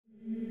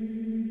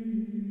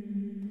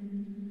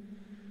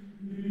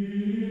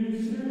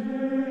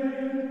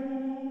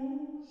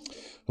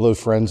Hello,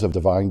 friends of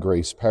Divine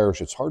Grace Parish.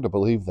 It's hard to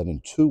believe that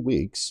in 2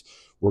 weeks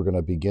we're going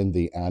to begin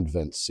the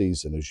Advent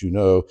season. As you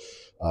know,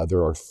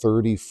 there are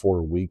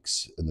 34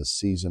 weeks in the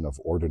season of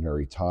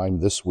Ordinary Time.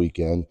 This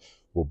weekend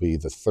will be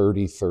the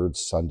 33rd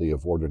Sunday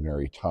of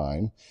Ordinary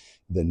Time.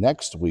 The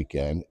next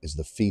weekend is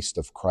the Feast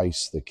of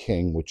Christ the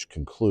King, which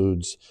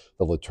concludes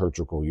the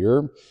liturgical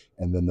year.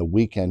 And then the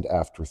weekend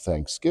after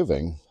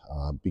Thanksgiving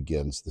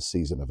begins the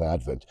season of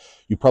Advent.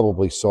 You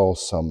probably saw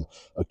some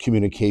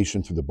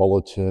communication through the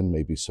bulletin,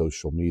 maybe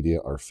social media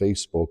or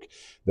Facebook,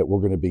 that we're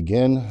going to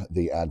begin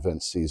the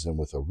Advent season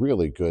with a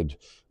really good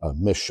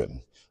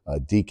mission.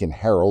 Deacon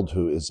Harold,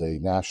 who is a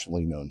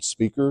nationally known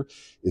speaker,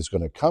 is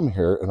going to come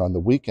here, and on the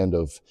weekend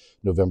of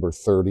November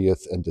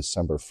 30th and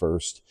December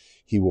 1st,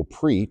 he will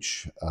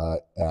preach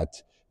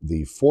at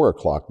the 4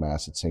 o'clock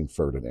Mass at St.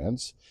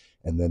 Ferdinand's,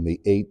 and then the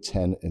 8,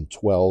 10, and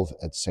 12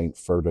 at St.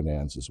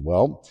 Ferdinand's as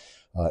well.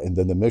 And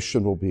then the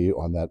mission will be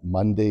on that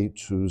Monday,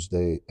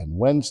 Tuesday, and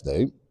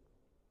Wednesday,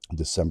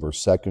 December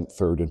 2nd,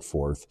 3rd, and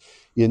 4th,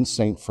 in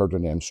St.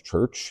 Ferdinand's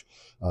Church,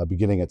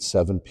 beginning at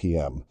 7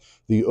 p.m.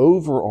 The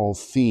overall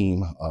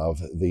theme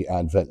of the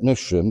Advent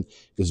mission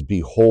is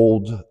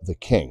Behold the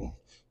King.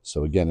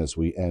 So again, as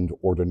we end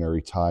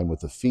Ordinary Time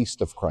with the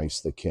Feast of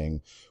Christ the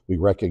King, we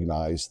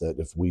recognize that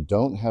if we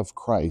don't have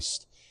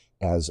Christ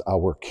as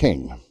our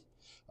King,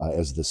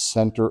 as the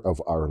center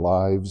of our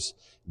lives,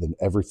 then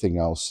everything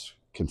else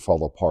can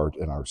fall apart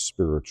in our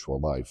spiritual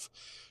life.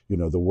 You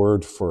know, the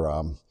word for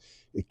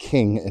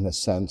king, in a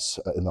sense,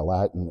 in the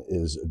Latin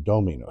is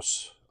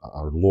Dominus,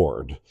 our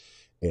Lord.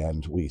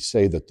 And we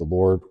say that the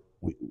Lord,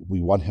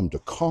 we want him to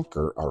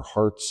conquer our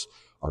hearts,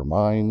 our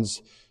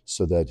minds,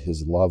 so that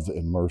his love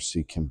and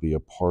mercy can be a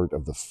part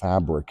of the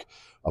fabric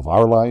of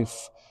our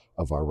life,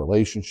 of our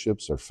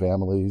relationships, our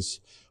families,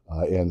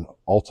 and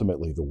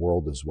ultimately the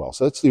world as well.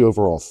 So that's the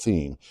overall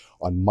theme.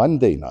 On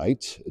Monday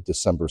night,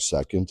 December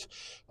 2nd,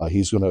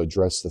 he's going to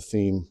address the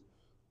theme,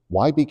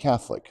 why be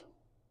Catholic?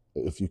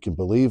 If you can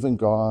believe in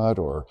God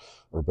or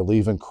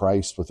believe in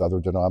Christ with other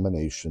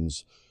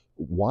denominations,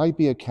 why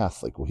be a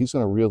Catholic? Well, he's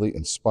going to really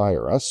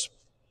inspire us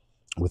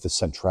with the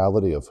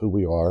centrality of who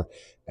we are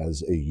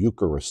as a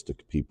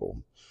Eucharistic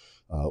people.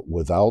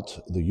 Without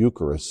the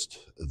Eucharist,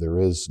 there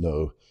is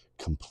no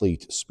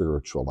complete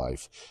spiritual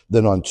life.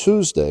 Then on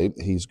Tuesday,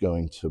 he's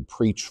going to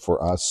preach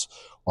for us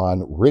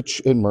on rich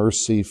in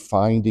mercy,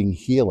 finding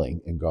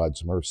healing in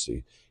God's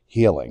mercy.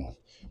 Healing.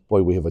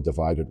 Boy, we have a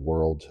divided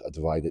world, a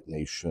divided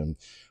nation.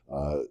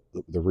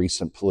 The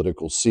recent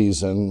political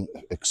season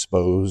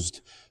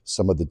exposed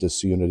some of the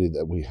disunity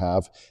that we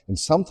have, and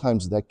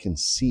sometimes that can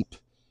seep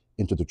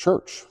into the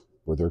church,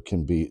 where there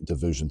can be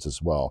divisions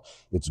as well.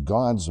 It's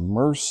God's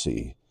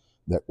mercy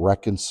that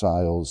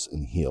reconciles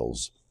and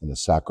heals in a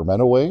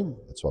sacramental way.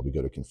 That's why we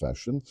go to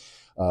confession,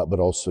 but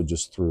also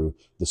just through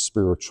the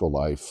spiritual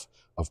life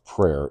of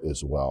prayer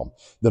as well.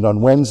 Then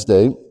on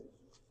Wednesday,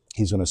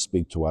 he's going to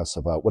speak to us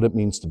about what it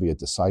means to be a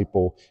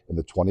disciple in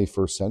the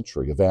 21st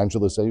century,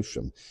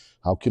 evangelization.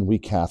 How can we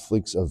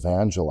Catholics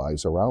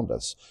evangelize around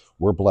us?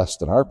 We're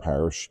blessed in our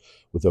parish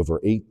with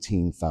over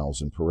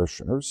 18,000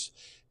 parishioners,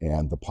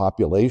 and the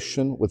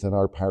population within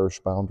our parish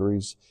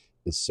boundaries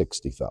is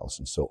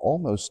 60,000. So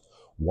almost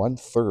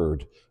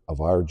 1/3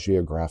 of our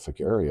geographic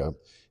area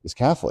is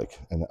Catholic.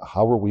 And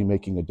how are we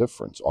making a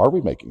difference? Are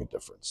we making a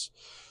difference?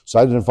 So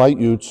I'd invite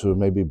you to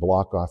maybe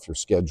block off your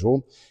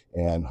schedule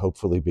and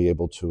hopefully be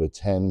able to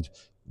attend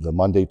the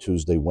Monday,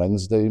 Tuesday,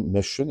 Wednesday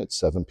mission at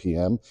 7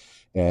 p.m.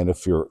 And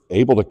if you're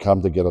able to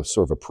come to get a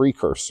sort of a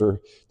precursor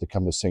to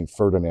come to St.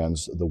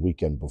 Ferdinand's the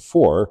weekend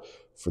before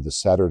for the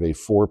Saturday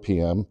 4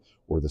 p.m.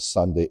 or the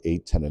Sunday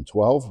 8, 10, and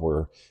 12,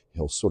 where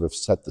he'll sort of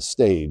set the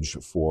stage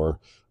for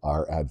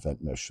our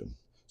Advent mission.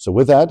 So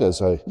with that,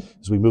 as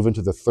we move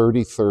into the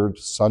 33rd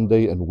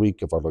Sunday and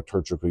week of our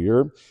liturgical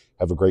year,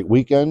 have a great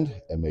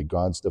weekend, and may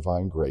God's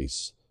divine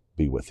grace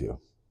be with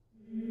you.